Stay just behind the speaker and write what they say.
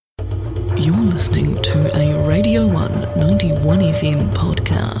You're listening to a Radio 1 91 FM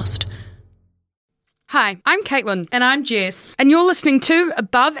podcast. Hi, I'm Caitlin. And I'm Jess. And you're listening to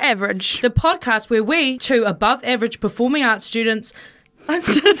Above Average, The podcast where we, two above-average performing arts students... I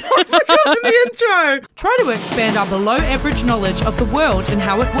forgot the intro. Try to expand our below-average knowledge of the world and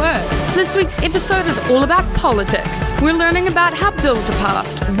how it works. This week's episode is all about politics. We're learning about how bills are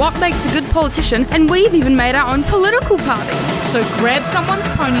passed, what makes a good politician, and we've even made our own political party. So grab someone's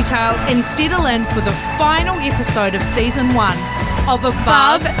ponytail and settle in for the final episode of Season 1 of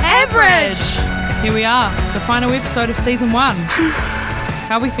Above Average. Here we are, the final episode of Season 1.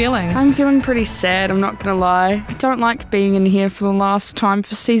 How are we feeling? I'm feeling pretty sad, I'm not going to lie. I don't like being in here for the last time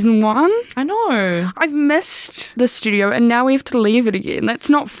for Season 1. I know. I've missed the studio and now we have to leave it again. That's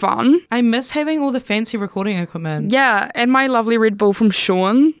not fun. I miss having all the fancy recording equipment. Yeah, and my lovely Red Bull from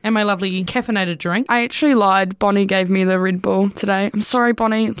Sean. And my lovely caffeinated drink. I actually lied. Bonnie gave me the Red Bull today. I'm sorry,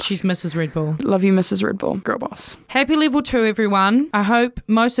 Bonnie. She's Mrs. Red Bull. Love you, Mrs. Red Bull. Girl boss. Happy level 2, everyone. I hope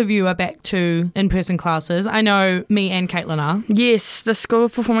most of you are back to in-person classes. I know me and Caitlin are. Yes, the School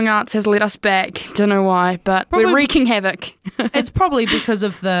of Performing Arts has let us back. Don't know why, but we're wreaking havoc. It's probably because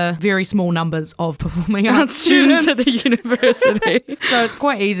of the very small numbers of performing arts students students at the university. So it's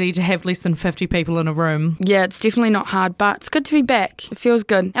quite easy to have less than 50 people in a room. Yeah, it's definitely not hard, but it's good to be back. It feels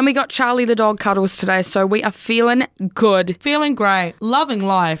good. And we got Charlie the dog cuddles today, so we are feeling good. Feeling great. Loving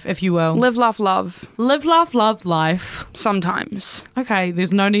life, if you will. Live, laugh, love. Live, laugh, love life. Sometimes. Okay,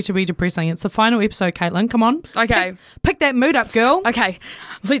 there's no need to be depressing. It's the final episode, Caitlin. Come on. Okay. Pick that mood up, girl. Okay,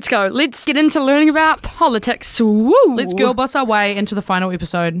 let's go. Let's get into learning about politics. Woo! Let's girl boss our way into the final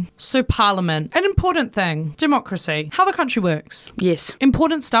episode. So Parliament, an important thing. Democracy, how the country works. Yes.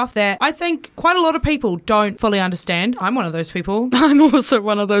 Important stuff that I think quite a lot of people don't fully understand. I'm one of those people. I'm also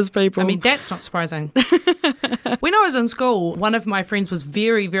one of those people. I mean, that's not surprising. When I was in school, one of my friends was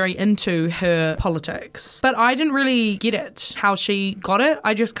very, very into her politics. But I didn't really get it, how she got it.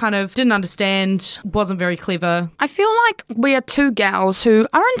 I just kind of didn't understand, wasn't very clever. I feel like we are two gals who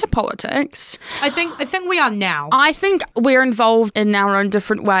are into politics. I think we are now. I think we're involved in our own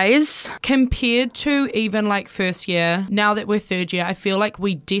different ways. Compared to even like first year, now that we're third year, I feel like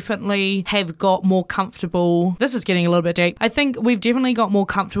we definitely have got more comfortable. This is getting a little bit deep. I think we've definitely got more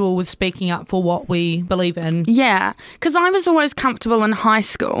comfortable with speaking up for what we believe in. Yeah, because I was always comfortable in high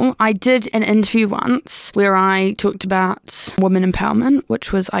school. I did an interview once where I talked about women empowerment,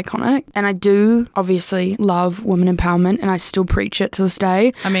 which was iconic. And I do obviously love women empowerment and I still preach it to this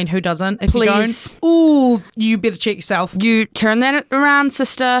day. I mean, who doesn't? If Please. you don't, ooh, you better check yourself. You turn that around,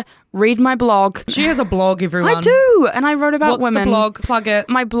 sister. Read my blog. She has a blog, everyone. I do, and I wrote about What's women. the blog? Plug it.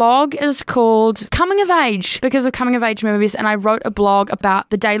 My blog is called Coming of Age because of coming of age movies, and I wrote a blog about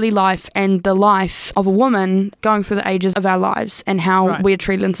the daily life and the life of a woman going through the ages of our lives and how we're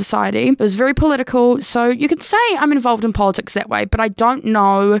treated in society. It was very political, so you could say I'm involved in politics that way, but I don't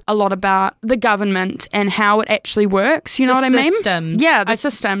know a lot about the government and how it actually works. You know what I mean? Systems. Yeah, the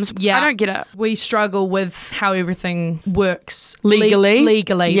systems. Yeah. I don't get it. We struggle with how everything works. Legally.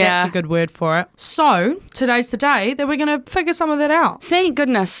 Legally. Yeah. That's a good word for it. So, today's the day that we're going to figure some of that out. Thank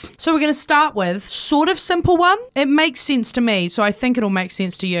goodness. So we're going to start with sort of simple one. It makes sense to me, so I think it'll make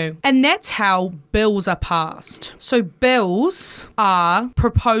sense to you. And that's how bills are passed. So bills are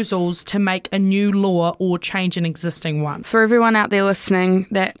proposals to make a new law or change an existing one. For everyone out there listening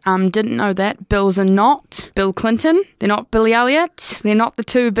that didn't know that, bills are not Bill Clinton, they're not Billy Elliot, they're not the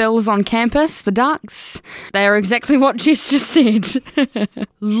two Bills on campus, the Ducks. They are exactly what Jess just said.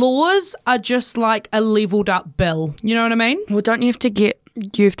 Laws are just like a leveled up bill. You know what I mean? Well, don't you have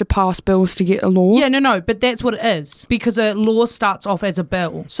to pass bills to get a law? Yeah, no, but that's what it is. Because a law starts off as a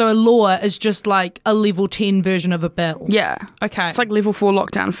bill. So a law is just like a level 10 version of a bill. Yeah. Okay. It's like level 4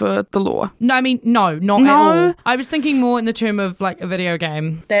 lockdown for the law. No, I mean, no, not at all. I was thinking more in the term of like a video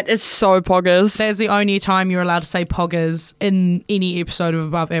game. That is so poggers. That is the only time you're allowed to say poggers in any episode of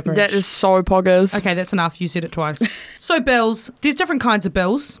Above Average. That is so poggers. Okay, that's enough. You said it twice. So bills. There's different kinds of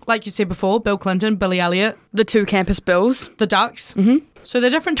bills. Like you said before, Bill Clinton, Billy Elliot. The two campus bills. The Ducks. Mm-hmm. So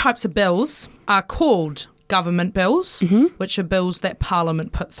the different types of bills are called government bills, which are bills that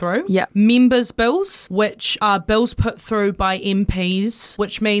Parliament put through. Yeah. Members' bills, which are bills put through by MPs,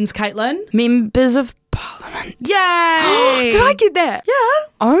 which means, Caitlin? Members of Parliament. Yay! Did I get that? Yeah.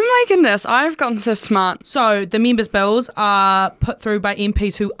 Oh my goodness, I've gotten so smart. So the members' bills are put through by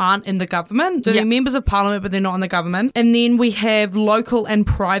MPs who aren't in the government. So they're members of Parliament, but they're not in the government. And then we have local and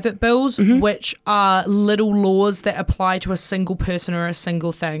private bills, which are little laws that apply to a single person or a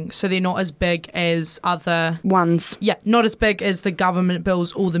single thing. So they're not as big as other ones. Yeah, not as big as the government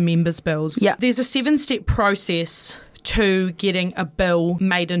bills or the members' bills. Yeah. There's a 7-step process to getting a bill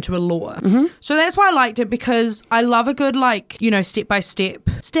made into a law. So that's why I liked it, because I love a good, step by step.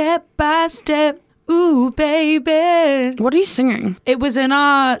 Ooh, baby. What are you singing? It was in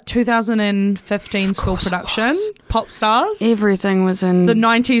our 2015 school production, Pop Stars. Everything was in the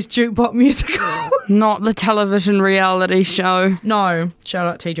 90s jukebox musical. Not the television reality show. No. Shout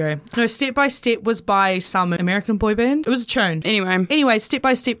out TJ. No, Step by Step was by some American boy band. It was a tune. Anyway,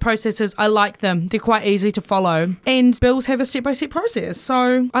 step-by-step processes, I like them. They're quite easy to follow. And bills have a step-by-step process.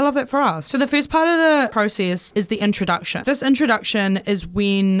 So I love that for us. So the first part of the process is the introduction. This introduction is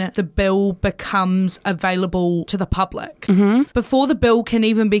when the bill becomes available to the public. Before the bill can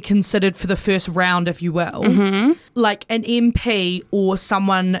even be considered for the first round, if you will. Like an MP or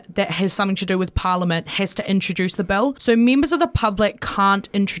someone that has something to do with Parliament has to introduce the bill. So members of the public can't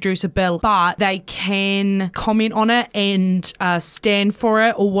introduce a bill, but they can comment on it and stand for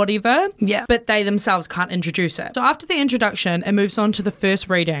it or whatever. Yeah. But they themselves can't introduce it. So after the introduction, it moves on to the first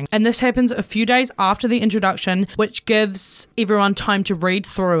reading. And this happens a few days after the introduction, which gives everyone time to read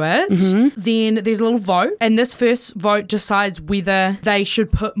through it. Then there's a little vote. And this first vote decides whether they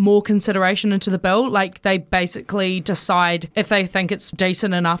should put more consideration into the bill. Like, they basically decide if they think it's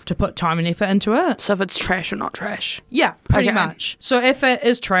decent enough to put time and effort into it. So if it's trash or not trash. Yeah, pretty much. So if it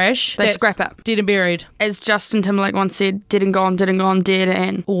is trash, they scrap it. Dead and buried. As Justin Timberlake once said, dead and gone, dead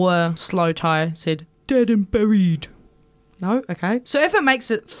and. Or Slow Tie said, dead and buried. No? Okay. So if it makes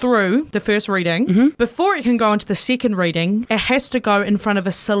it through the first reading, before it can go into the second reading, it has to go in front of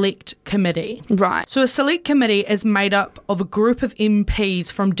a select committee. Right. So a select committee is made up of a group of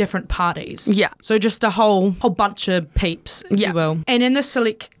MPs from different parties. Yeah. So just a whole bunch of peeps, if you will. And in the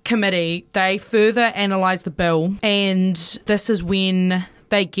select committee, they further analyse the bill, and this is when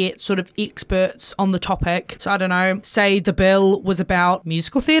they get sort of experts on the topic. So I don't know, say the bill was about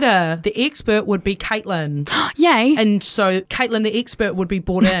musical theatre. The expert would be Caitlin. Yay. And so Caitlin, the expert, would be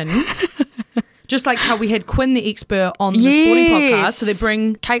brought in. Just like how we had Quinn, the expert, on the sporting podcast. So they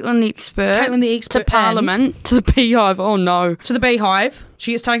bring Caitlin, the expert to Parliament, to the Beehive. Oh no. To the Beehive.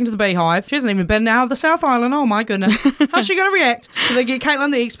 She gets taken to the Beehive. She hasn't even been out of the South Island. Oh my goodness. How's she going to react? So they get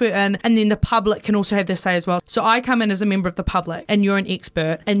Caitlin, the expert, in, and then the public can also have their say as well. So I come in as a member of the public, and you're an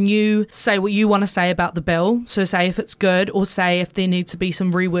expert, and you say what you want to say about the bill. So say if it's good, or say if there needs to be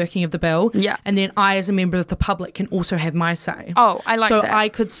some reworking of the bill. Yeah. And then I, as a member of the public, can also have my say. Oh, I like that. So I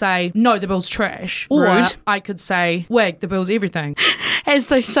could say, no, the bill's trash. Or I could say, wig, the bill's everything. As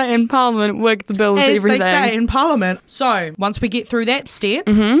they say in Parliament, wig, the bill's everything. As they say in Parliament. So once we get through that step,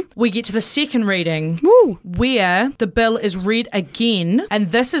 we get to the second reading, where the bill is read again,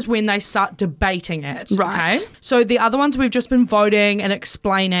 and this is when they start debating it. Right. Okay? So the other ones we've just been voting and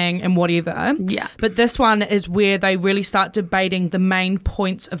explaining and whatever. Yeah. But this one is where they really start debating the main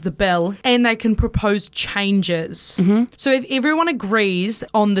points of the bill, and they can propose changes. So if everyone agrees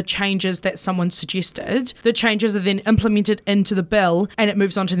on the changes that someone suggested, the changes are then implemented into the bill, and it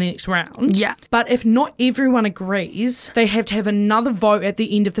moves on to the next round. Yeah. But if not everyone agrees, they have to have another vote at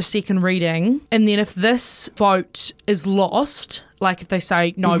the end of the second reading, and then if this vote is lost, like if they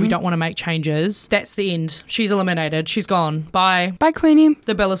say, no, we don't want to make changes, that's the end. She's eliminated. She's gone. Bye. Bye, Queenie.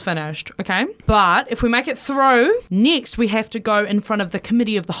 The bill is finished. Okay? But if we make it through, next we have to go in front of the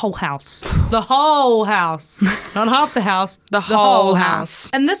committee of the whole house. The whole house. Not half the house. The whole house.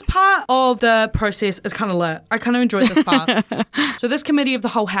 And this part of the process is kind of lit. I kind of enjoyed this part. So this committee of the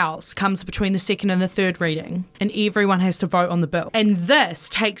whole house comes between the second and the third reading, and everyone has to vote on the bill. And this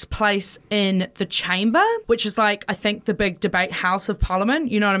takes place in the chamber, which is like, I think, the big debate house of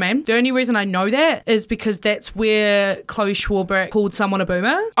Parliament, you know what I mean? The only reason I know that is because that's where Chloe Schwarbrick called someone a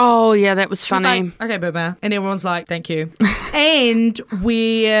boomer. Oh yeah, that was funny. Like, okay, boomer. And everyone's like, thank you. And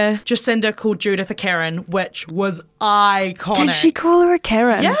where Jacinda called Judith a Karen, which was iconic. Did she call her a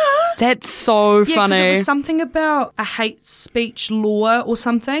Karen? Yeah. That's so funny. Yeah, because it was something about a hate speech law or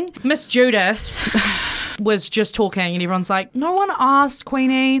something. Miss Judith was just talking, and everyone's like, no one asked,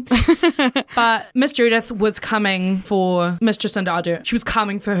 Queenie. But Miss Judith was coming for Miss Jacinda Ardern. She was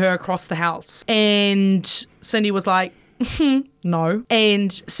coming for her across the house. And Cindy was like, no.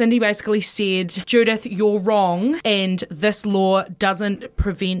 And Cindy basically said, Judith, you're wrong, and this law doesn't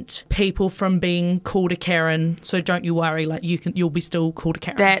prevent people from being called a Karen, so don't you worry, like you'll be still called a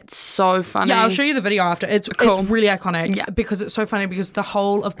Karen. That's so funny. Yeah, I'll show you the video after. It's cool. It's really iconic. Yeah. Because it's so funny, because the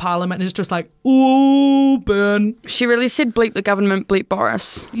whole of Parliament is just like, ooh, burn. She really said bleep the government, bleep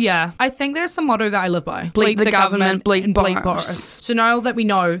Boris. Yeah. I think that's the motto that I live by. Bleep the government, bleep and Boris. bleep Boris. So now that we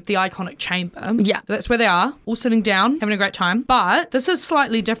know the iconic chamber, yeah, that's where they are, all sitting down, having a great time. But this is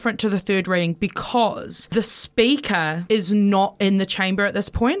slightly different to the third reading because the speaker is not in the chamber at this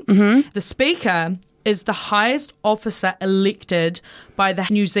point. The speaker is the highest officer elected by the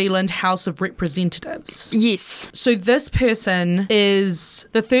New Zealand House of Representatives. Yes. So this person is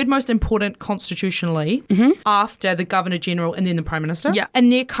the third most important constitutionally after the Governor-General and then the Prime Minister. Yeah.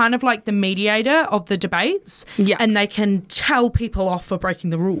 And they're kind of like the mediator of the debates. Yeah. And they can tell people off for breaking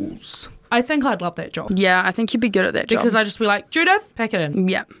the rules. I think I'd love that job. Yeah, I think you'd be good at that job. Because I'd just be like, Judith, pack it in.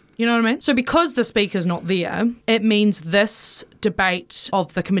 Yeah. You know what I mean? So because the Speaker's not there, it means this debate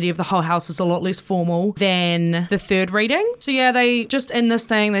of the Committee of the Whole House is a lot less formal than the third reading. So yeah, they just in this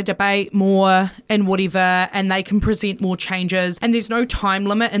thing, they debate more and whatever, and they can present more changes. And there's no time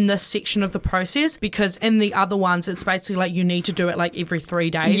limit in this section of the process, because in the other ones, it's basically like you need to do it like every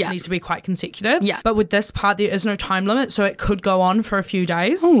 3 days. Yeah. It needs to be quite consecutive. Yeah. But with this part, there is no time limit, so it could go on for a few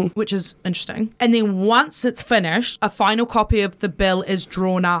days, which is interesting. And then once it's finished, a final copy of the bill is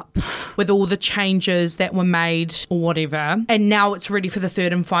drawn up with all the changes that were made or whatever. And now it's ready for the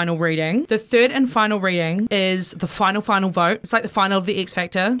third and final reading. The third and final reading is the final vote. It's like the final of the X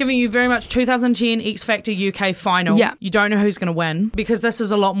Factor. Giving you very much 2010 X Factor UK final. Yeah. You don't know who's going to win because this is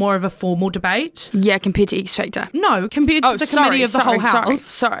a lot more of a formal debate. Yeah, compared to X Factor. No, compared to the Committee of the Whole House.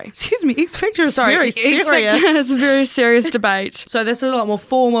 Sorry. Excuse me, X Factor is very serious. X Factor is a very serious debate. So this is a lot more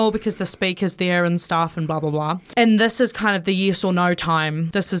formal because the Speaker's there and stuff and blah, blah, blah. And this is kind of the yes or no time.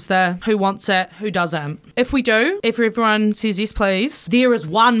 This is the who wants it, who doesn't. If we do, if everyone says yes, please, there is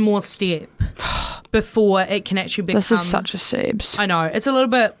one more step before it can actually become... This is such a Sebs. I know. It's a little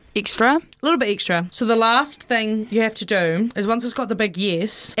bit... Extra? A little bit extra. So the last thing you have to do is once it's got the big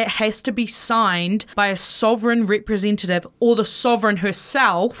yes, it has to be signed by a sovereign representative or the sovereign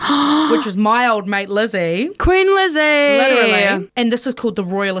herself, which is my old mate Lizzie. Queen Lizzie! Literally. And this is called the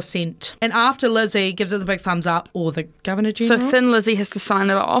royal assent. And after Lizzie gives it the big thumbs up, or the Governor-General... So Thin Lizzie has to sign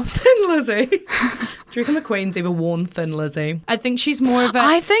it off. Thin Lizzie. Do you reckon the Queen's ever worn Thin Lizzie? I think she's more of a...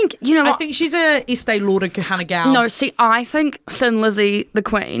 I think, you know what? I think she's a Estee Lauder kind of gal. No, see, I think Thin Lizzie, the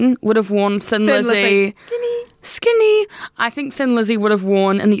Queen, would have worn Thin Lizzie. Skinny. I think Thin Lizzie would have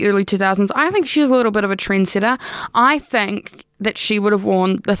worn in the early 2000s. I think she's a little bit of a trendsetter. I think that she would have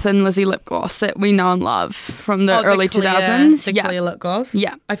worn the Thin Lizzie lip gloss that we know and love from the early 2000s. The clear lip gloss?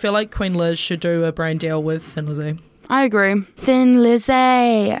 Yeah. I feel like Queen Liz should do a brand deal with Thin Lizzie. I agree. Thin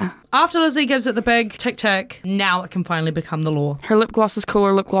Lizzie. After Lizzie gives it the big tick-tick, now it can finally become the law. Her lip gloss is cool,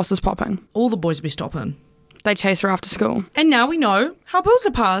 her lip gloss is popping. All the boys be stopping. They chase her after school. And now we know how bills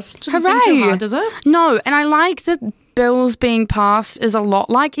are passed. Doesn't Hooray! seem too hard, does it? No, and I like that bills being passed is a lot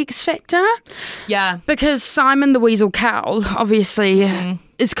like X Factor. Yeah. Because Simon the Weasel Cowell, obviously,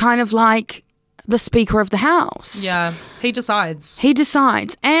 is kind of like the Speaker of the House. Yeah, he decides. He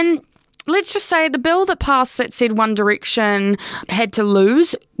decides. And let's just say the bill that passed that said One Direction had to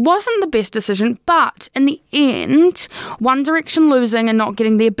lose wasn't the best decision, but in the end, One Direction losing and not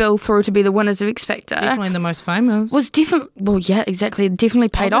getting their bill through to be the winners of X Factor Definitely the most famous. was definitely, well, yeah, exactly. It definitely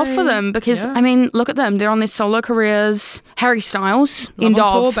paid off for them because, I mean, look at them. They're on their solo careers. Harry Styles, Love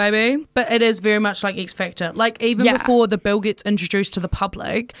on tour, baby. But it is very much like X Factor. Like, even before the bill gets introduced to the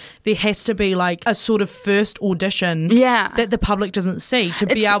public, there has to be, like, a sort of first audition that the public doesn't see to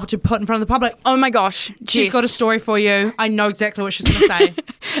be able to put in front of the public. Oh, my gosh. She's got a story for you. I know exactly what she's going to say.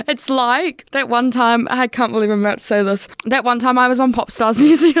 It's like that one time, I can't believe I'm about to say this, that one time I was on Popstars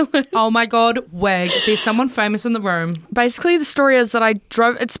New Zealand. Oh my God, wig. There's someone famous in the room. Basically, the story is that I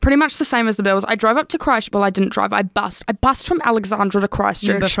drove, it's pretty much the same as the bills. I drove up to Christchurch, well, I didn't drive, I bussed from Alexandra to Christchurch.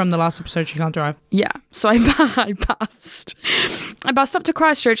 Remember from the last episode, she can't drive. Yeah, so I bussed. I bussed up to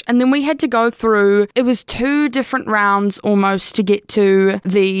Christchurch, and then we had to go through, it was 2 different rounds almost to get to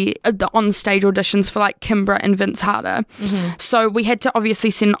the on-stage auditions for like Kimbra and Vince Harder. So we had to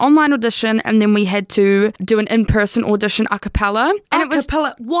obviously send an online audition, and then we had to do an in-person audition a cappella. And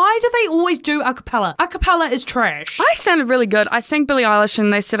Why do they always do a cappella? A cappella is trash. I sounded really good. I sang Billie Eilish,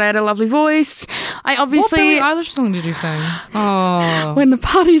 and they said I had a lovely voice. I obviously... What Billie Eilish song did you sing? Oh. When the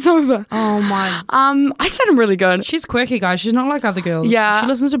Party's Over. Oh my... I sounded really good. She's quirky, guys. She's not like other girls. Yeah. She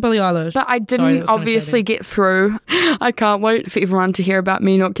listens to Billie Eilish. But I didn't obviously get through. I can't wait for everyone to hear about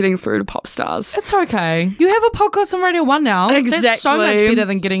me not getting through to pop stars. It's okay. You have a podcast on Radio 1 now. Exactly. That's so much better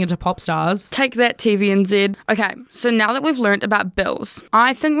than getting into pop stars. Take that, TVNZ. Okay, so now that we've learnt about bills,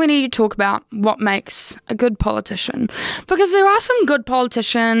 I think we need to talk about what makes a good politician. Because there are some good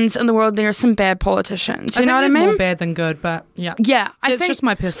politicians in the world, there are some bad politicians. You know what I mean? More bad than good, but yeah. Yeah, I think it's just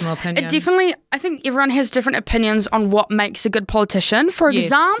my personal opinion. I think everyone has different opinions on what makes a good politician. For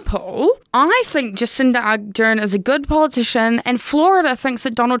example, I think Jacinda Ardern is a good politician, and Florida thinks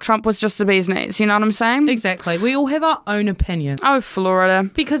that Donald Trump Trump was just the bee's knees. You know what I'm saying? Exactly. We all have our own opinion. Oh, Florida.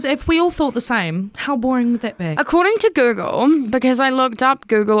 Because if we all thought the same, how boring would that be? According to Google, because I looked up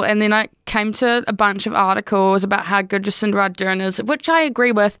Google and then I came to a bunch of articles about how good Jacinda Ardern is, which I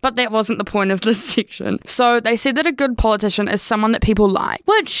agree with, but that wasn't the point of this section. So they said that a good politician is someone that people like,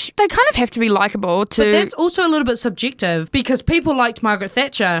 which they kind of have to be likable to... But that's also a little bit subjective, because people liked Margaret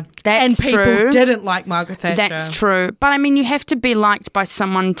Thatcher and people didn't like Margaret Thatcher. That's true. But I mean, you have to be liked by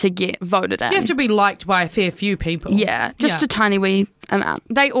someone to get voted in. You have to be liked by a fair few people. Yeah, just a tiny wee amount.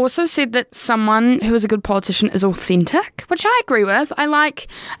 They also said that someone who is a good politician is authentic, which I agree with. I like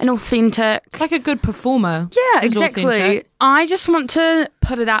an authentic... Like a good performer. Yeah, exactly. Authentic. I just want to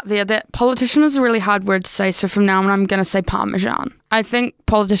put it out there that politician is a really hard word to say, so from now on I'm going to say Parmesan. I think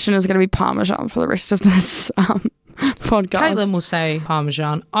politician is going to be Parmesan for the rest of this podcast. Caitlin will say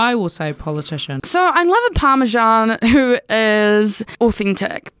Parmesan. I will say politician. So I love a Parmesan who is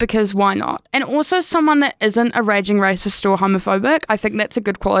authentic, because why not? And also someone that isn't a raging racist or homophobic. I think that's a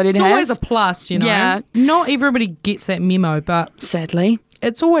good quality to have. It's always a plus, you know. Yeah. Not everybody gets that memo, but... Sadly.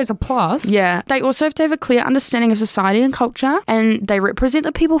 It's always a plus. Yeah. They also have to have a clear understanding of society and culture, and they represent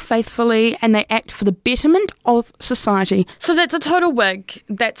the people faithfully, and they act for the betterment of society. So that's a total wig.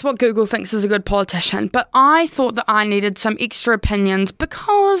 That's what Google thinks is a good politician. But I thought that I needed some extra opinions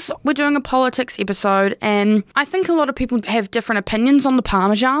because we're doing a politics episode, and I think a lot of people have different opinions on the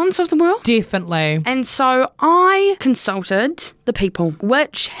Parmesans of the world. Definitely. And so I consulted the people,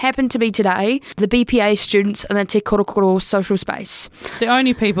 which happened to be today the BPA students in the Te Korokoro social space. The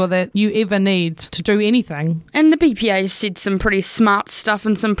only people that you ever need to do anything. And the BPA said some pretty smart stuff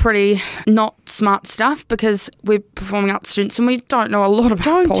and some pretty not smart stuff, because we're performing arts students and we don't know a lot about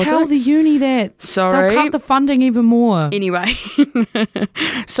politics. Don't tell the uni that. Sorry. They'll cut the funding even more. Anyway,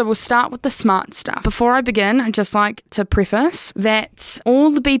 so we'll start with the smart stuff. Before I begin, I'd just like to preface that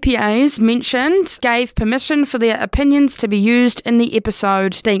all the BPAs mentioned gave permission for their opinions to be used in the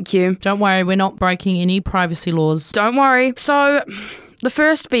episode. Thank you. Don't worry, we're not breaking any privacy laws. Don't worry. So... the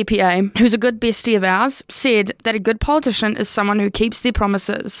first BPA, who's a good bestie of ours, said that a good politician is someone who keeps their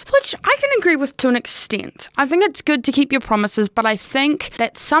promises, which I can agree with to an extent. I think it's good to keep your promises, but I think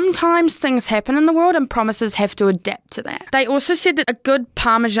that sometimes things happen in the world and promises have to adapt to that. They also said that a good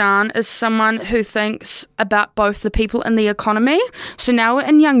Parmesan is someone who thinks about both the people and the economy. So now we're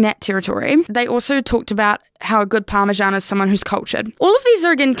in Young Nat territory. They also talked about how a good Parmesan is someone who's cultured. All of these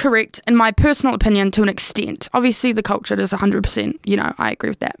are again correct in my personal opinion to an extent. Obviously the cultured is 100%, you know, I agree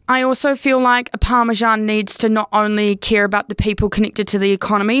with that. I also feel like a Parmesan needs to not only care about the people connected to the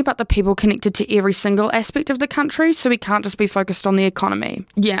economy, but the people connected to every single aspect of the country, so we can't just be focused on the economy.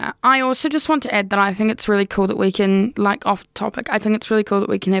 Yeah, I also just want to add that I think it's really cool that we can, like off topic, I think it's really cool that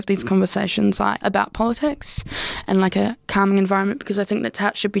we can have these conversations like about politics and like a calming environment, because I think that's how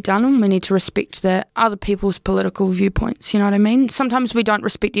it should be done, and we need to respect that other people's political viewpoints, you know what I mean? Sometimes we don't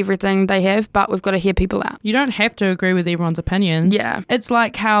respect everything they have, but we've got to hear people out. You don't have to agree with everyone's opinions. Yeah. It's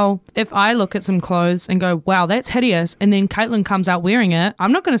like how if I look at some clothes and go, wow, that's hideous, and then Caitlin comes out wearing it,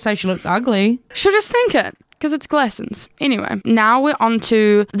 I'm not going to say she looks ugly. She'll just think it, because it's Glassons. Anyway, now we're on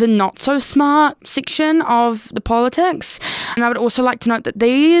to the not so smart section of the politics. And I would also like to note that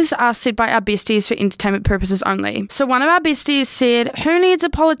these are said by our besties for entertainment purposes only. So one of our besties said, who needs a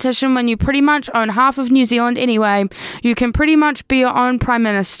politician when you pretty much own half of New Zealand anyway? You can pretty much be your own prime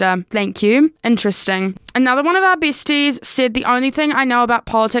minister. Thank you. Interesting. Another one of our besties said, the only thing I know about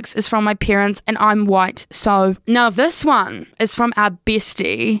politics is from my parents, and I'm white. So now this one is from our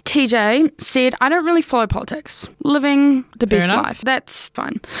bestie. TJ said, I don't really follow politics. Living the best life. That's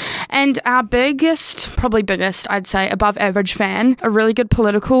fine. And our biggest, probably biggest, I'd say, above average fan, a really good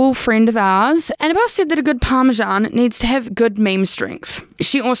political friend of ours, Annabelle said that a good Parmesan needs to have good meme strength.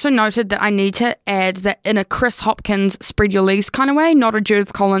 She also noted that I need to add that in a Chris Hopkins spread your legs kind of way, not a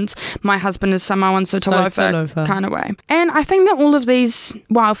Judith Collins, my husband is Samoan, so Talofa kind of way. And I think that all of these,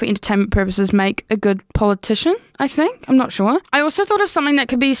 while for entertainment purposes, make a good politician, I think. I'm not sure. I also thought of something that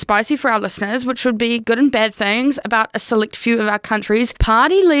could be spicy for our listeners, which would be good and bad things about a select few of our country's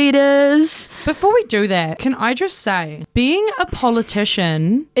party leaders. Before we do that, can I just say, being a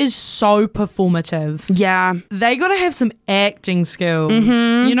politician is so performative. Yeah. They got to have some acting skills.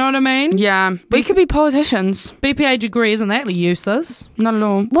 Mm-hmm. You know what I mean? Yeah. We could be politicians. BPA degree isn't that useless? Not at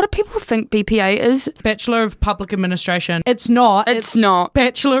all. What do people think BPA is? Bachelor of Public Administration. It's not. It's not.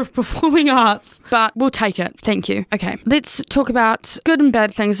 Bachelor of Performing Arts. But we'll take it. Thank you. Okay, let's talk about good and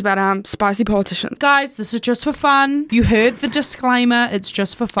bad things about our spicy politicians. Guys, this is just for fun. You heard the disclaimer. It's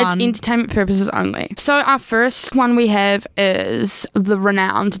just for fun. It's entertainment purposes only. So our first one we have is the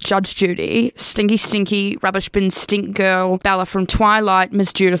renowned Judge Judy, stinky, rubbish bin stink girl, Bella from Twilight,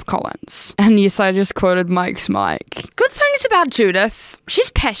 Miss Judith Collins. And yes, I just quoted Mike's Mike. Good things about Judith. She's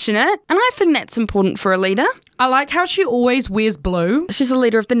passionate, and I think that's important for a leader. I like how she always wears blue. She's a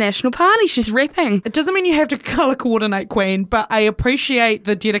leader of the National Party. She's repping. It doesn't mean you have to colour coordinate, Queen, but I appreciate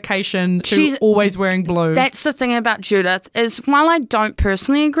the dedication to she's always wearing blue. That's the thing about Judith, is while I don't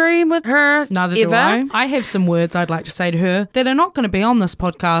personally agree with her Neither do I have some words I'd like to say to her that are not going to be on this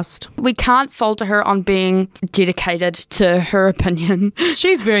podcast. We can't falter her on being dedicated to her opinion.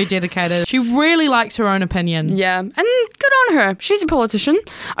 She's very dedicated. She really likes her own opinion. Yeah, and good on her. She's a politician.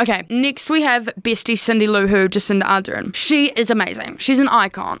 Okay, next we have bestie Cindy Lou Who, Jacinda Ardern. She is amazing. She's an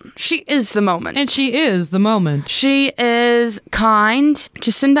icon. She is the moment. And she is the moment. She is kind.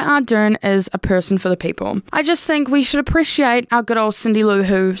 Jacinda Ardern is a person for the people. I just think we should appreciate our good old Cindy Lou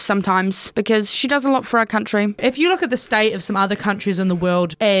Who sometimes, because she does a lot for our country. If you look at the state of some other countries in the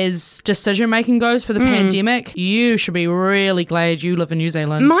world as decision making goes for the pandemic, you should be really glad you live in New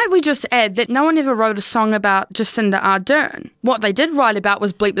Zealand. Might we just add that no one ever wrote a song about Jacinda Ardern. What they did write about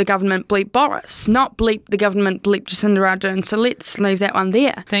was bleep the government, bleep Boris, not bleep the government, bleep Jacinda Ardern. So let's leave that one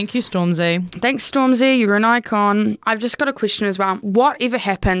there. Thank you, Stormzy. Thanks, Stormzy. You're an icon. I've just got a question as well. Whatever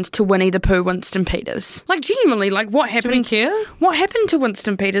happened to Winnie the Pooh Winston Peters? Like, genuinely, like, what happened? Do we care? What happened to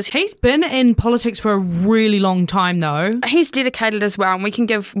Winston Peters? He's been in politics for a really long time, though. He's dedicated as well, and we can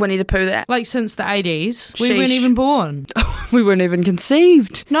give Winnie the Pooh that. Like, since the 80s. We Sheesh. weren't even born. We weren't even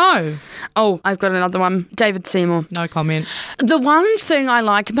conceived. No. Oh, I've got another one. David Seymour. No comment. The one thing I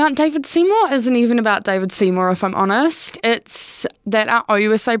like about David Seymour isn't even about David Seymour, if I'm honest. It's that our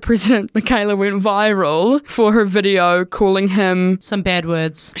OUSA president, Michaela, went viral for her video calling him... some bad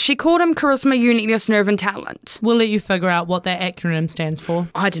words. She called him charisma, uniqueness, nerve and talent. We'll let you figure out what that acronym stands for.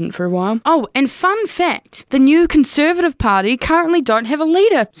 I didn't for a while. Oh, and fun fact, the new Conservative Party currently don't have a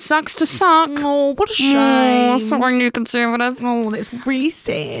leader. Sucks to suck. Oh, what a shame. Oh, sorry, new Conservative. Oh, that's really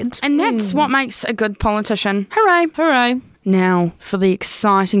sad. And that's what makes a good politician. Hooray. Hooray. Now, for the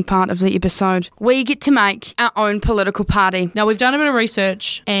exciting part of the episode, we get to make our own political party. Now, we've done a bit of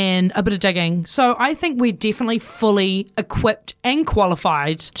research and a bit of digging, so I think we're definitely fully equipped and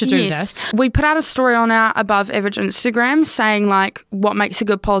qualified to do this. We put out a story on our Above Average Instagram saying, like, what makes a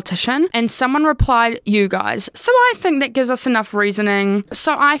good politician, and someone replied, you guys. So I think that gives us enough reasoning.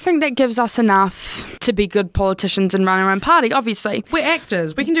 So I think that gives us enough to be good politicians and run our own party, obviously. We're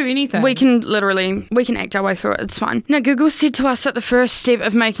actors. We can do anything. We can act our way through it. It's fine. Now, Google said to us that the first step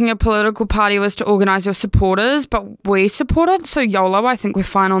of making a political party was to organise your supporters, but we support it, so YOLO, I think we're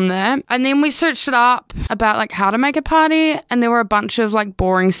fine on that. And then we searched it up about like how to make a party, and there were a bunch of like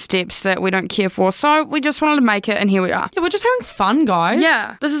boring steps that we don't care for, so we just wanted to make it, and here we are. Yeah, we're just having fun, guys.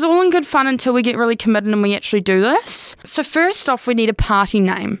 Yeah, this is all in good fun until we get really committed and we actually do this. So first off, we need a party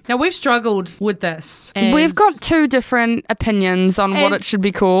name. Now, we've struggled with this. We've got two different opinions on what it should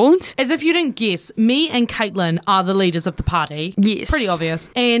be called. As if you didn't guess, me and Caitlin are the leaders of the party. Yes. Pretty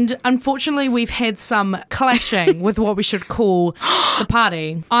obvious. And unfortunately, we've had some clashing with what we should call the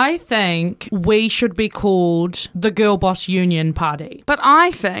party. I think we should be called the Girl Boss Union Party. But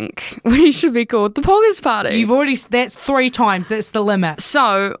I think we should be called the Poggers Party. That's 3 times. That's the limit.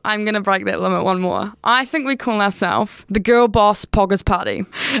 So I'm going to break that limit one more. I think we call ourselves the Girl Boss Poggers Party.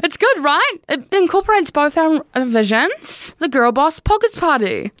 It's good, right? It incorporates both our visions. The Girl Boss Poggers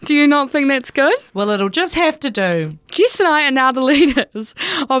Party. Do you not think that's good? Well, it'll just have to do. Jess and I are now the leaders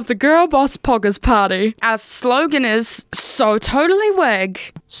of the Girl Boss Poggers Party. Our slogan is So Totally Wig.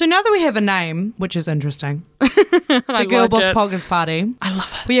 So now that we have a name, which is interesting, the Girl Boss Poggers Party. I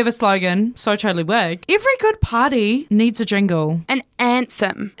love it. We have a slogan, So Totally Wig. Every good party needs a jingle. An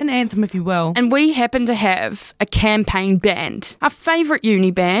anthem. An anthem, if you will. And we happen to have a campaign band. Our favourite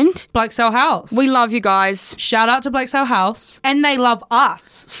uni band. Black Cell House. We love you guys. Shout out to Black Cell House. And they love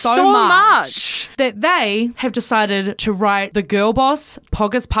us so much that they have decided to write the Girl Boss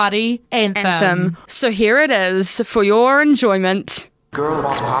Poggers Party anthem. So here it is for your enjoyment. Girl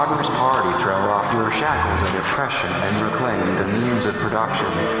Boss Poggers Party, throw off your shackles of oppression and reclaim the means of production.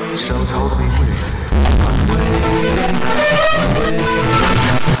 So totally weird.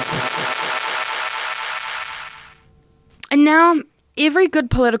 And now, every good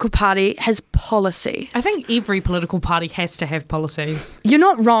political party has policies. I think every political party has to have policies. You're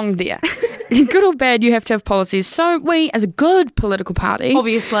not wrong there. good or bad, you have to have policies. So we, as a good political party,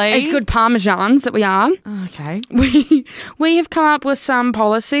 obviously, as good parmesans that we are, okay, we have come up with some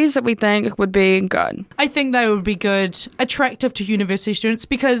policies that we think would be good. I think they would be good, attractive to university students,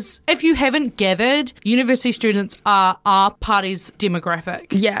 because if you haven't gathered, university students are our party's demographic.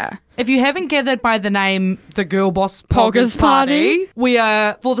 Yeah. If you haven't gathered by the name the Girl Boss Poggers Party, we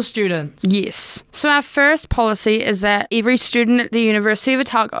are for the students. Yes. So our first policy is that every student at the University of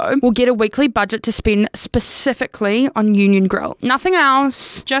Otago will get a weekly budget to spend specifically on Union Grill. Nothing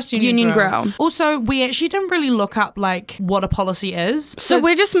else. Just Union Grill. Also, we actually didn't really look up what a policy is. So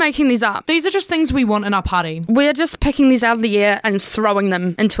we're just making these up. These are just things we want in our party. We're just picking these out of the air and throwing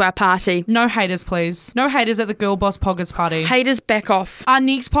them into our party. No haters, please. No haters at the Girl Boss Poggers Party. Haters, back off. Our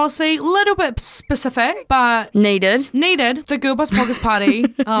next policy, little bit specific, but needed. The Girl Boss Poggers Party.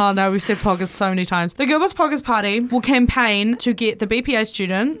 Oh no, we've said Poggers so many times. The Girl Boss Poggers Party will campaign to get the BPA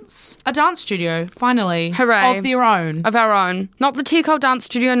students a dance studio, finally. Hooray. Of their own. Of our own. Not the Te Kau Dance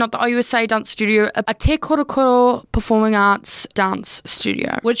Studio, not the OUSA Dance Studio, a Te Korokoro Performing Arts Dance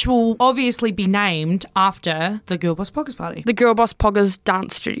Studio. Which will obviously be named after the Girl Boss Poggers Party. The Girl Boss Poggers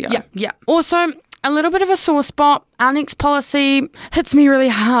Dance Studio. Yeah. Also, a little bit of a sore spot. Our next policy hits me really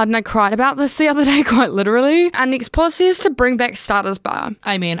hard, and I cried about this the other day, quite literally. Our next policy is to bring back Starters Bar.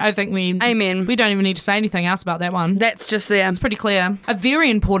 Amen. I think we don't even need to say anything else about that one. That's just there. It's pretty clear. A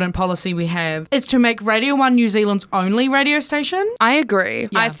very important policy we have is to make Radio 1 New Zealand's only radio station. I agree.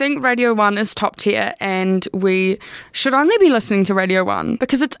 Yeah. I think Radio 1 is top tier, and we should only be listening to Radio 1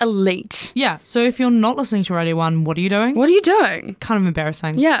 because it's elite. Yeah, so if you're not listening to Radio 1, what are you doing? What are you doing? Kind of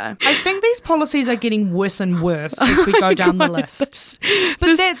embarrassing. Yeah. I think these policies are getting worse and worse as we go down the list.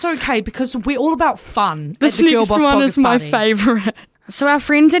 But that's okay, because we're all about fun. This at the Girl next Boss one Poggers is my Party. favourite. So our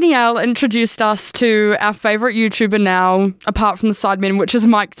friend Danielle introduced us to our favourite YouTuber now, apart from the Sidemen, which is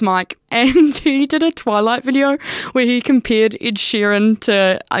Mike's Mike. And he did a Twilight video where he compared Ed Sheeran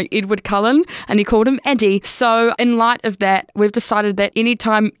to Edward Cullen, and he called him Eddie. So in light of that, we've decided that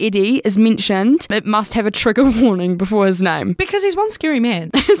anytime Eddie is mentioned, it must have a trigger warning before his name. Because he's one scary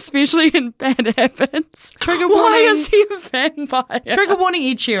man. Especially in Bad Habits. Trigger Why warning. is he a vampire? Trigger warning,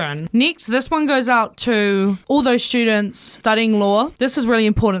 Ed Sheeran. Next, this one goes out to all those students studying law. This is really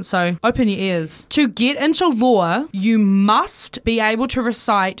important, so open your ears. To get into law, you must be able to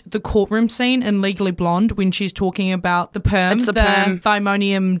recite the courtroom scene in Legally Blonde when she's talking about the perm, It's the perm.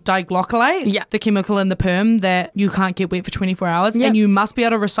 thymonium diglycolate, Yeah. the chemical in the perm that you can't get wet for 24 hours, Yep. and you must be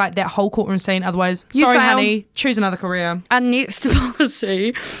able to recite that whole courtroom scene, otherwise, You sorry fail. honey, choose another career. Our next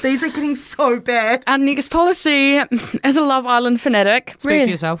policy These are getting so bad. Our next policy is a Love Island fanatic. Speak for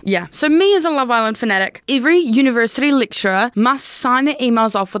yourself. Yeah. So me as a Love Island fanatic, every university lecturer must sign their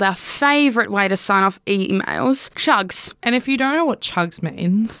emails off with our favourite way to sign off emails, chugs. And if you don't know what chugs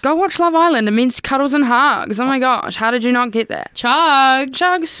means, Go watch Love Island. It means cuddles and hugs. Oh my gosh, how did you not get that? chugs.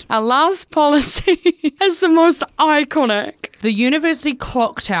 Chugs. Our last policy is the most iconic. The university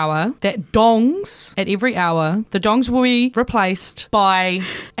clock tower that dongs at every hour, the dongs will be replaced by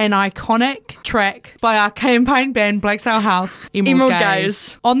an iconic track by our campaign band Black Sail House, Emerald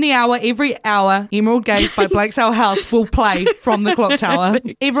Gaze. On the hour, every hour, Emerald Gaze by Black Sail House will play from the clock tower.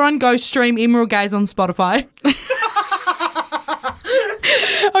 Everyone go stream Emerald Gaze on Spotify.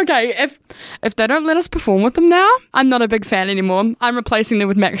 Okay, if they don't let us perform with them now, I'm not a big fan anymore. I'm replacing them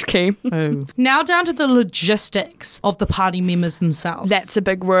with Max Key. Now down to the logistics of the party members themselves. That's a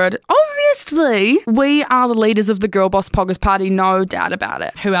big word. Obviously, we are the leaders of the Girl Boss Poggers Party, no doubt about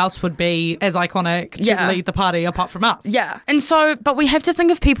it. Who else would be as iconic to Yeah. lead the party apart from us? Yeah. And so, but we have to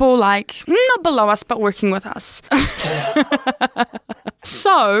think of people like, not below us, but working with us.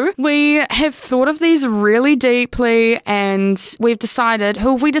 So, we have thought of these really deeply, and we've decided,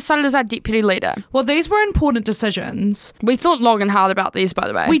 who have we decided is our deputy leader? Well, these were important decisions. We thought long and hard about these, by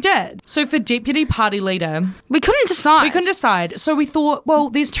the way. We did. So for deputy party leader, We couldn't decide. we couldn't decide. So we thought, well,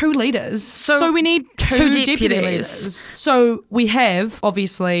 there's two leaders. So we need two deputy deputies. leaders. So we have,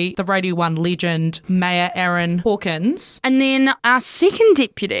 obviously, the Radio 1 legend, Mayor Aaron Hawkins. And then our second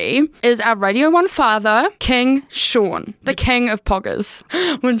deputy is our Radio 1 father, King Sean, the king of poggers.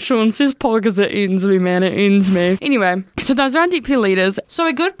 When Sean says poggers, it ends me, man. It ends me. Anyway, so those are our deputy leaders. So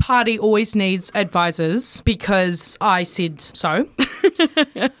a good party always needs advisors because I said so.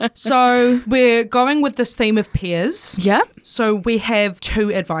 So we're going with this theme of peers. Yeah? So we have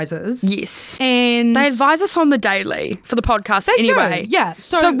two advisors. Yes. And They advise us on the daily for the podcast They do, anyway. yeah.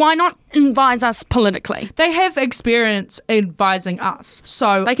 So why not advise us politically. They have experience advising us.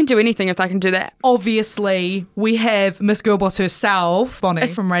 So They can do anything if they can do that. obviously we have Miss Girlboss herself, Bonnie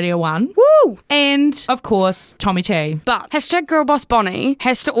from Radio 1. Woo! And, of course, Tommy T. But hashtag Girlboss Bonnie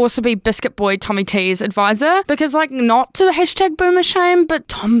has to also be Biscuit Boy Tommy T's advisor because, like, not to hashtag boomer shame, but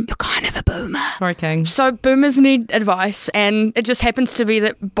Tom, you're kind of a boomer. Sorry, King. So boomers need advice, and it just happens to be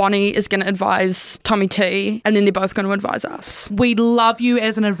that Bonnie is going to advise Tommy T, and then they're both going to advise us. We love you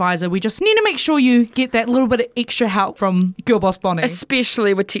as an advisor. We just need to make sure you get that little bit of extra help from Girlboss Bonnie.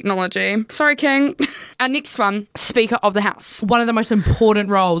 Especially with technology. Sorry, King. Our next one, Speaker of the House. One of the most important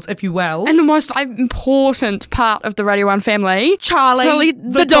roles, if you will. And the most important part of the Radio 1 family. Charlie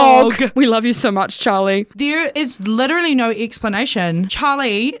the dog. We love you so much, Charlie. There is literally no explanation.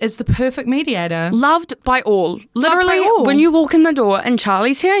 Charlie is the perfect mediator. Loved by all. Literally, by all. when you walk in the door and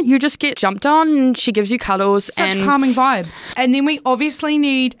Charlie's here, you just get jumped on and she gives you cuddles. Such and calming vibes. And then we obviously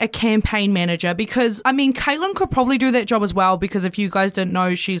need a campaign manager because, I mean, Caitlin could probably do that job as well because if you guys didn't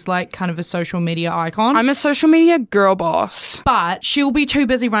know, she's like kind of a social media icon. I'm a social media girl boss. But she'll be too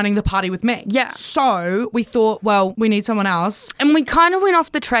busy running the party with me. Yeah. So we thought, well, we need someone else. And we kind of went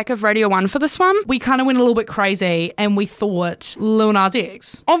off the track of Radio 1 for this one. We kind of went a little bit crazy and we thought Lil Nas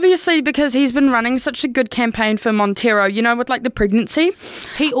X. Obviously, because he's been running such a good campaign for Montero, you know, with like the pregnancy.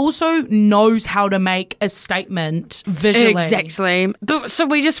 He also knows how to make a statement visually. Exactly. So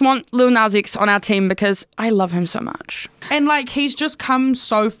we just want Lil Nas X on our team because I love him so much. And like he's just come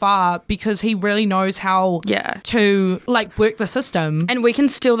so far because he really knows how to like work the system. And we can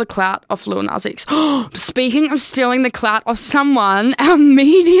steal the clout off Lil Nas X. Speaking of stealing the clout of someone, our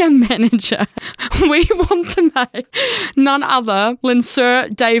media manager, we want to make none other than Sir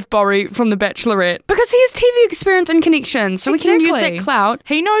Dave Borry from The Bachelorette because he has TV experience and connections, so we can use that clout.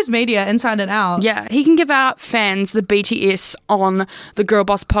 He knows media inside and out. Yeah, he can give our fans the BTS on the Girl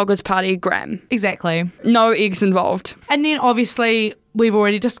Boss Poggers Party gram. Exactly. No eggs involved. And then obviously we've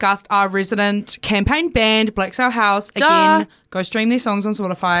already discussed our resident campaign band, Black Sail House. Again, go stream their songs on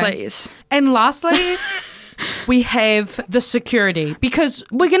Spotify. Please. And lastly, we have the security because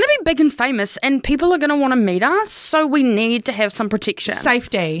we're going to be big and famous and people are going to want to meet us, so we need to have some protection.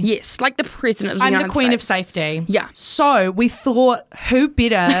 Safety. Yes, like the president of the United States. I'm the queen of safety. Yeah. So we thought, who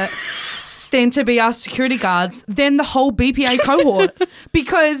better than to be our security guards than the whole BPA cohort?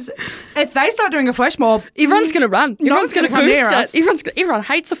 Because if they start doing a flash mob, everyone's going to run. Everyone's going to come near us. Everyone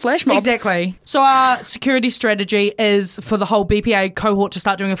hates a flash mob. Exactly. So our security strategy is for the whole BPA cohort to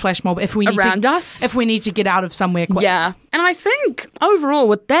start doing a flash mob if we need us. If we need to get out of somewhere quick. Yeah. And I think overall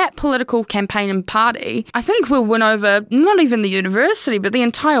with that political campaign and party, I think we'll win over not even the university, but the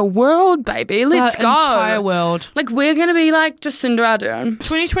entire world, baby. Let's go. The entire world. Like we're going to be like Jacinda Ardern.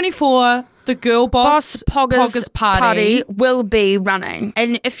 2024. The Girl Boss Poggers Party will be running.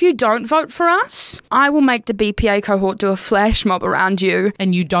 And if you don't vote for us, I will make the BPA cohort do a flash mob around you.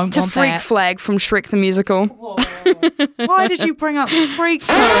 And you don't want that. To Freak Flag from Shrek the Musical. Why did you bring up Freak?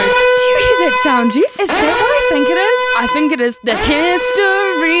 Do you hear that sound, Jess? Is that what I think it is? I think it is the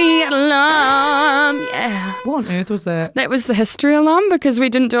history alarm. Yeah. What on earth was that? That was the history alarm because we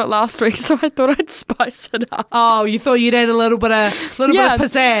didn't do it last week, so I thought I'd spice it up. Oh, you thought you'd add a little bit of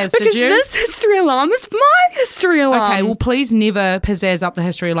pizzazz, did you? This history alarm is my history alarm. Okay, well, please never pizzazz up the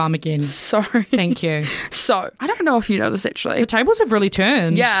history alarm again. Sorry. Thank you. So, I don't know if you know this actually. The tables have really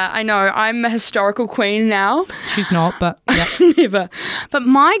turned. Yeah, I know. I'm a historical queen now. She's not, but yeah. Never. But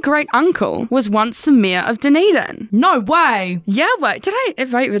my great uncle was once the mayor of Dunedin. No way. Yeah, wait.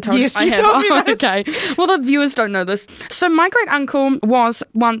 Have I ever told you? Yes, you told me this. Okay. Well, the viewers don't know this. So my great uncle was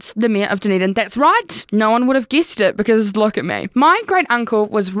once the mayor of Dunedin. That's right. No one would have guessed it because look at me. My great uncle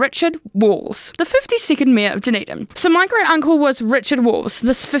was Richard Walls, the 52nd mayor of Dunedin. So my great uncle was Richard Walls,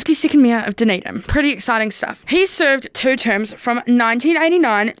 this 52nd mayor of Dunedin. Pretty exciting stuff. He served 2 terms from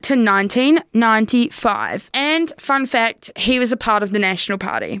 1989 to 1995. And fun fact, he was a part of the National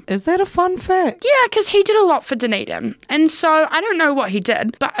Party. Is that a fun fact? Yeah, because he did a lot for Dunedin. And so I don't know what he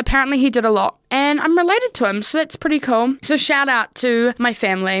did, but apparently he did a lot. And I'm related to him, so that's pretty cool. So shout out to my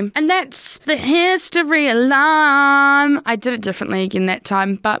family. And that's the history alarm. I did it differently again that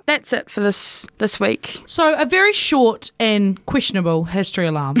time, but that's it for this week. So a very short and questionable history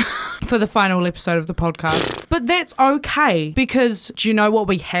alarm for the final episode of the podcast. But that's okay, because do you know what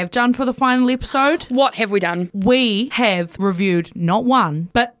we have done for the final episode? What have we done? We have reviewed not one,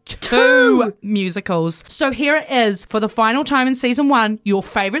 but 2 musicals. So here it is, for the final time in season 1, your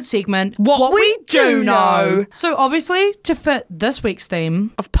favourite segment. What we we do know. So obviously, to fit this week's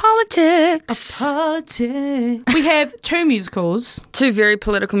theme of politics. We have two musicals. Two very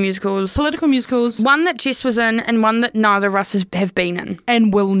political musicals. One that Jess was in and one that neither of us have been in.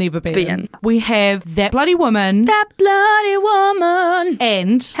 And will never be in. We have That Bloody Woman.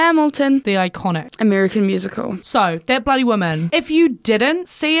 And Hamilton. The iconic American musical. So, That Bloody Woman. If you didn't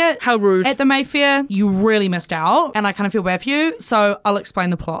see it how rude at the Mayfair, you really missed out. And I kind of feel bad for you. So, I'll explain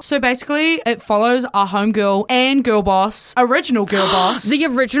the plot. So, basically, it follows our homegirl and girl boss, original girl boss. The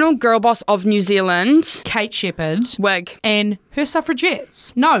original girl boss of New Zealand. Kate Shepherd. Wig. And her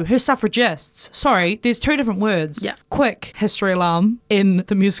suffragettes. No, her suffragists. Sorry, there's two different words. Yeah. Quick history alarm in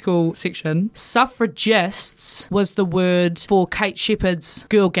the musical section. Suffragists was the word for Kate Shepherd's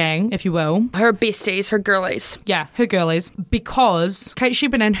girl gang, if you will. Her besties, her girlies. Yeah, her girlies. Because Kate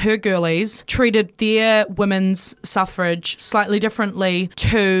Shepherd and her girlies treated their women's suffrage slightly differently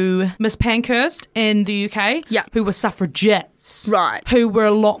to Miss Pankhurst in the UK, who were suffragettes. Right. Who were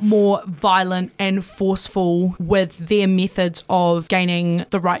a lot more violent and forceful with their methods of gaining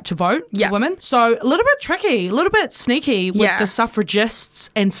the right to vote for women. So a little bit tricky, a little bit sneaky with the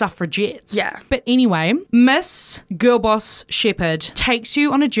suffragists and suffragettes. Yeah. But anyway, Miss Girl Boss Shepherd takes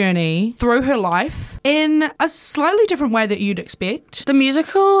you on a journey through her life in a slightly different way that you'd expect. The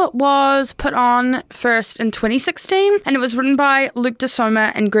musical was put on first in 2016 and it was written by Luke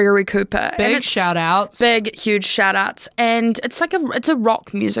DeSoma and Gregory Cooper. Big shout outs. Big, huge shout outs. And it's a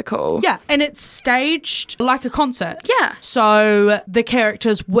rock musical. Yeah, and it's staged like a concert. Yeah. So the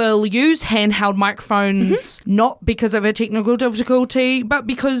characters will use handheld microphones, not because of a technical difficulty, but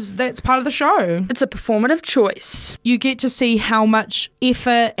because that's part of the show. It's a performative choice. You get to see how much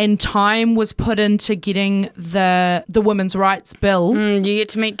effort and time was put into getting the women's rights bill. You get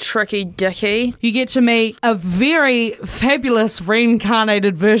to meet Tricky Dicky. You get to meet a very fabulous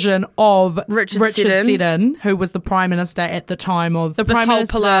reincarnated version of Richard Seddon, who was the Prime Minister at the time of the Prime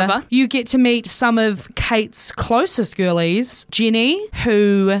Minister. Palaver. You get to meet some of Kate's closest girlies, Jenny,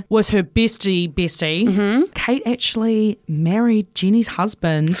 who was her bestie. Kate actually married Jenny's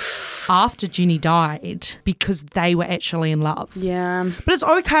husband after Jenny died because they were actually in love. Yeah. But it's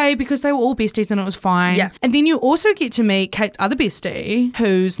okay because they were all besties and it was fine. Yeah. And then you also get to meet Kate's other bestie,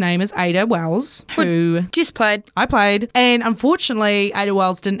 whose name is Ada Wells, who Jess played. I played. And unfortunately, Ada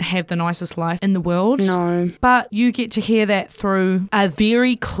Wells didn't have the nicest life in the world. No. But you get to hear that through a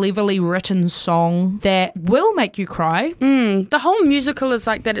very cleverly written song that will make you cry. The whole musical is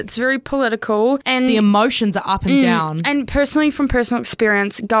like that. It's very political and the emotions are up and down. And personally, from personal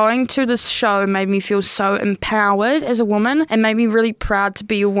experience, going to this show made me feel so empowered as a woman and made me really proud to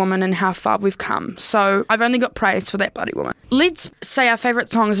be a woman and how far we've come. So I've only got praise for That Bloody Woman. Let's say our favourite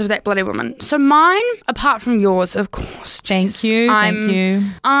songs of That Bloody Woman. So mine, apart from yours, of course. Thank you.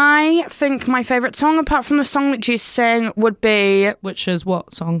 I think my favourite song, apart from the song that Jess sang, would be... Which is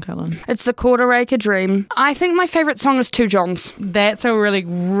what song, Helen? It's the Quarter Acre Dream. I think my favourite song is Two Johns. That's a really,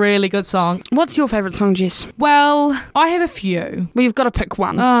 really good song. What's your favourite song, Jess? Well, I have a few. Well, you've got to pick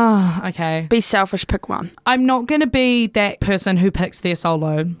one. Oh, okay. Be selfish, pick one. I'm not going to be that person who picks their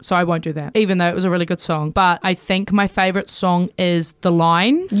solo, so I won't do that, even though it was a really good song. But I think my favourite song is The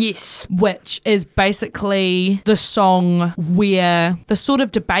Line. Yes. Which is basically the song where the sort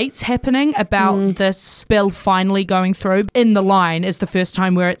of debate's happening about this bill finally going through. In The Line is the first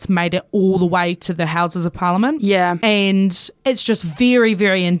time where it's made it all the way to the Houses of Parliament. Yeah. And it's just very,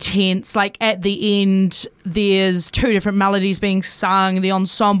 very intense. Like at the end, there's two different melodies being sung. The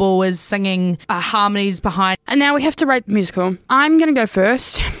ensemble is singing harmonies behind. And now we have to rate the musical. I'm going to go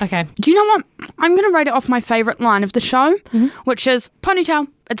first. Okay. Do you know what? I'm going to rate it off my favourite line of the show, which is ponytail.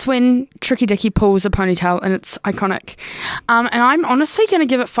 It's when Tricky Dicky pulls a ponytail and it's iconic. And I'm honestly going to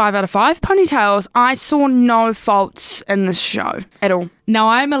give it 5 out of 5 ponytails. I saw no faults in this show at all. Now,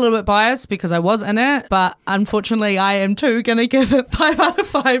 I'm a little bit biased because I was in it, but unfortunately I am too going to give it 5 out of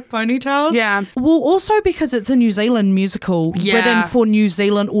 5 ponytails. Yeah. Well, also because it's a New Zealand musical written for New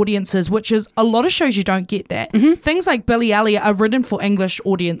Zealand audiences, which is a lot of shows you don't get that. Things like Billy Elliot are written for English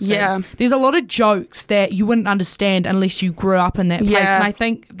audiences. Yeah. There's a lot of jokes that you wouldn't understand unless you grew up in that place. Yeah. And I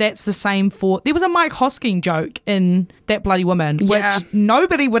think that's the same for... There was a Mike Hosking joke in That Bloody Woman, which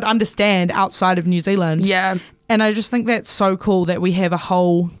nobody would understand outside of New Zealand. Yeah. And I just think that's so cool that we have a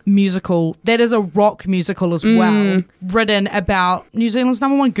whole musical that is a rock musical as well, written about New Zealand's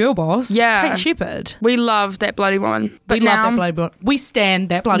 #1 girl boss, Kate Shepherd. We love That Bloody Woman. But we love That Bloody Woman. We stan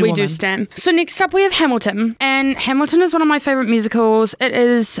That Bloody Woman. We do stan. So next up we have Hamilton. And And Hamilton is one of my favourite musicals. It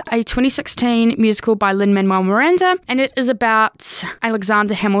is a 2016 musical by Lin-Manuel Miranda, and it is about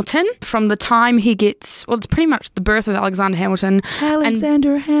Alexander Hamilton from the time he gets, well, it's pretty much the birth of Alexander Hamilton.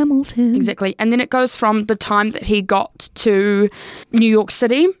 Hamilton. Exactly. And then it goes from the time that he got to New York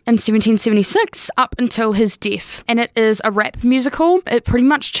City in 1776 up until his death. And it is a rap musical. It pretty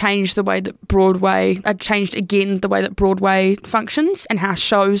much changed the way that changed again the way that Broadway functions and how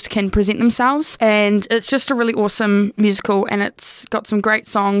shows can present themselves. And it's just a really awesome musical, and it's got some great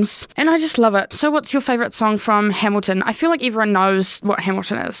songs, and I just love it. So what's your favourite song from Hamilton? I feel like everyone knows what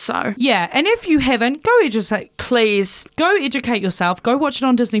Hamilton is, so. Yeah, and if you haven't, go educate. Please. Go educate yourself. Go watch it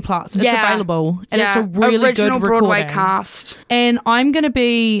on Disney+. It's available, and it's a really original good Broadway recording. cast. And I'm going to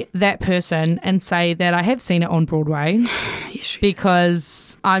be that person and say that I have seen it on Broadway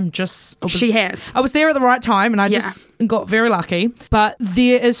because I'm just... She has. I was there at the right time, and I just got very lucky. But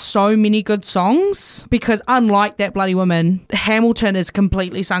there is so many good songs because unlike That Bloody Woman, Hamilton is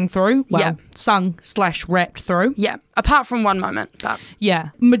completely sung through. Well, sung/rapped through. Yeah, apart from one moment. But yeah,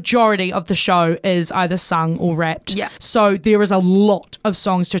 majority of the show is either sung or rapped. Yeah. So there is a lot of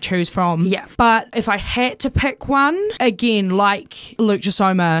songs to choose from. Yeah. But if I had to pick one, again, like Luke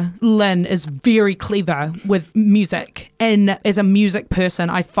Gisoma, Lynn is very clever with music. And as a music person,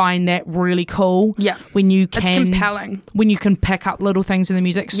 I find that really cool. Yeah. When you can... It's compelling. When you can pick up little things in the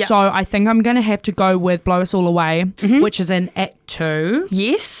music. Yeah. So I think I'm going to have to go with Blow Us All Away, which is in Act 2.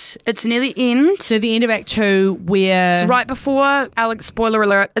 Yes, it's near the end. So the end of Act 2 where... It's right before, spoiler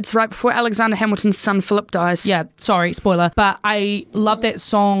alert, it's right before Alexander Hamilton's son Philip dies. Yeah, sorry, spoiler. But I love that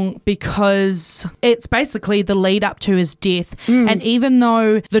song because it's basically the lead up to his death. And even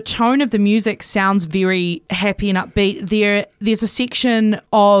though the tone of the music sounds very happy and upbeat, there's a section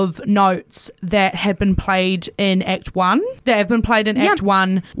of notes that have been played in Act 1, Act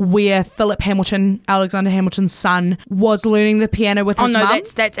 1 where Philip Hamilton, Alexander Hamilton's son, was learning the piano with his mum.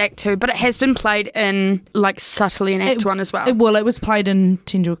 That's Act 2, but it has been played in, like, subtly in Act 1 as well. It was played in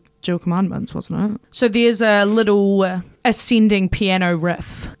 10 Dual Commandments, wasn't it? So there's a little ascending piano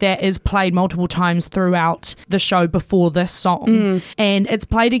riff that is played multiple times throughout the show before this song. And it's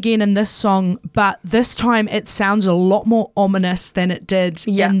played again in this song, but this time it sounds a lot more ominous than it did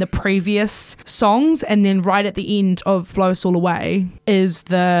in the previous songs. And then right at the end of Blow Us All Away is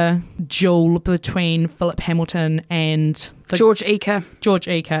the duel between Philip Hamilton and... George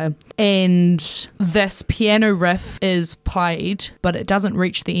Eka. And this piano riff is played, but it doesn't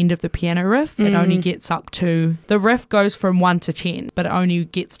reach the end of the piano riff. It only gets up to... The riff goes from 1 to 10, but it only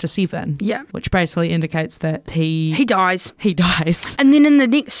gets to 7. Yeah. Which basically indicates that he dies. He dies. And then in the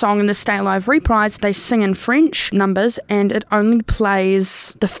next song, in the Stay Alive reprise, they sing in French numbers, and it only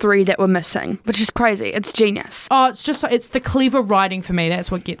plays the 3 that were missing, which is crazy. It's genius. Oh, it's the clever writing for me. That's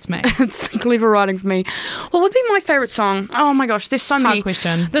what gets me. It's the clever writing for me. What would be my favourite song? Oh my gosh, there's so many. Hard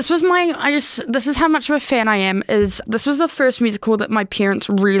question. This is how much of a fan I am. This was the first musical that my parents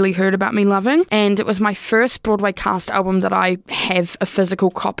really heard about me loving, and it was my first Broadway cast album that I have a physical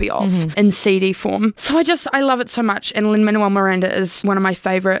copy of in CD form. So I love it so much, and Lin-Manuel Miranda is one of my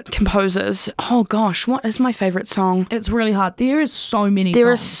favourite composers. Oh gosh, what is my favourite song? It's really hard. There are so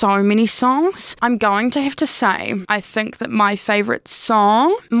many songs. I'm going to have to say, I think that my favourite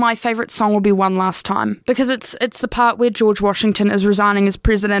song will be One Last Time, because it's the part where George Washington is resigning as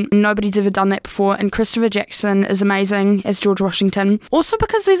president. Nobody's ever done that before, and Christopher Jackson is amazing as George Washington. Also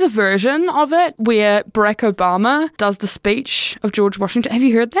because there's a version of it where Barack Obama does the speech of George Washington. Have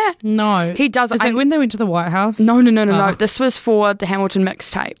you heard that? No. He does. Is that when they went to the White House? No. This was for the Hamilton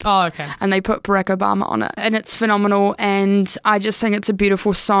mixtape. Oh, okay. And they put Barack Obama on it, and it's phenomenal, and I just think it's a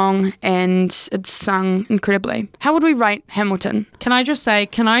beautiful song, and it's sung incredibly. How would we rate Hamilton? Can I just say,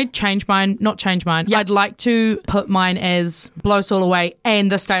 can I change mine? Not change mine. Yep. I'd like to put mine as Blow Us All Away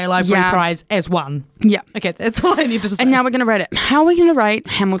and the Stay Alive reprise as one. Yeah. Okay, that's all I needed to say. And now we're going to rate it. How are we going to rate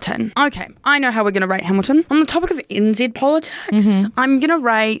Hamilton? Okay, I know how we're going to rate Hamilton. On the topic of NZ politics, I'm going to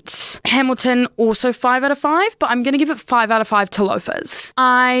rate Hamilton also 5 out of 5, but I'm going to give it 5 out of 5 to loafers.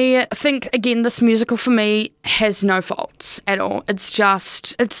 I think, again, this musical for me has no faults at all. It's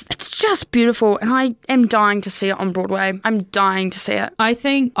just beautiful, and I am dying to see it on Broadway. I'm dying to see it. I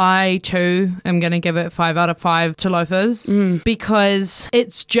think I, too, am going to give it 5 out of 5 to loafers because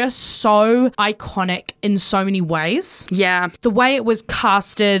it's just so iconic in so many ways. Yeah. The way it was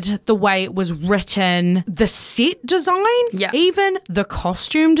casted, the way it was written, the set design, even the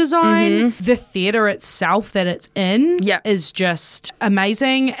costume design. line. The theatre itself that it's in is just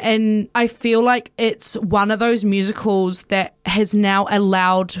amazing. And I feel like it's one of those musicals that has now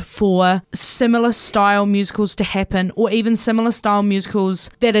allowed for similar style musicals to happen, or even similar style musicals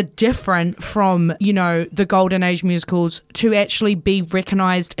that are different from, you know, the golden age musicals, to actually be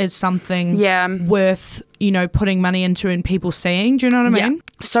recognised as something worth, you know, putting money into and people seeing. Do you know what I mean? Yeah.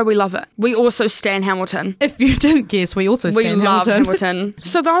 So we love it. We also stan Hamilton. If you didn't guess, we also stan Hamilton. We love Hamilton.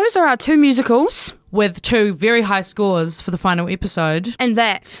 So those are our 2 musicals. With 2 very high scores for the final episode. And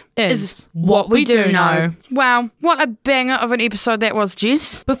that is What We Do Know. Wow, what a banger of an episode that was,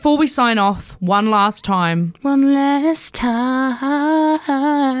 Jess. Before we sign off, one last time for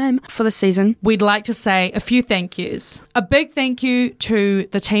the season, we'd like to say a few thank yous. A big thank you to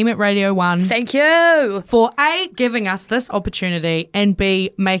the team at Radio 1. Thank you. For A, giving us this opportunity, and B,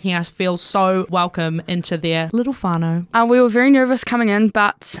 making us feel so welcome into their little whānau. We were very nervous coming in,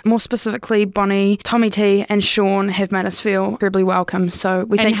 but more specifically, Bonnie, Tommy T and Sean have made us feel incredibly welcome. So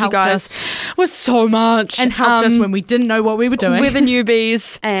we thank you guys with so much. And helped us when we didn't know what we were doing. We're the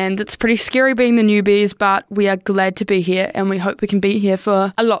newbies, and it's pretty scary being the newbies, but we are glad to be here, and we hope we can be here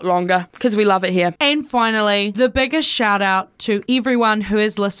for a lot longer because we love it here. And finally, the biggest shout out to everyone who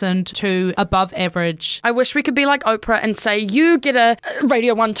has listened to Above Average. I wish we could be like Oprah and say, you get a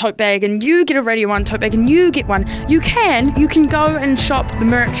Radio 1 tote bag, and you get a Radio 1 tote bag, and you get one. You can go and shop the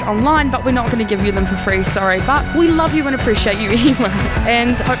merch online, but we're not going to give you them for free, sorry, but we love you and appreciate you anyway,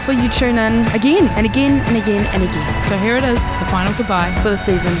 and hopefully you tune in again and again and again and again. So here it is, the final goodbye for the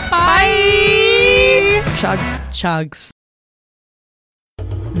season. Bye. Chugs.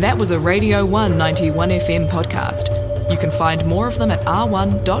 That was a Radio 1 91 FM podcast. You can find more of them at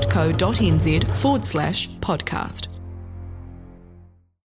r1.co.nz/podcast.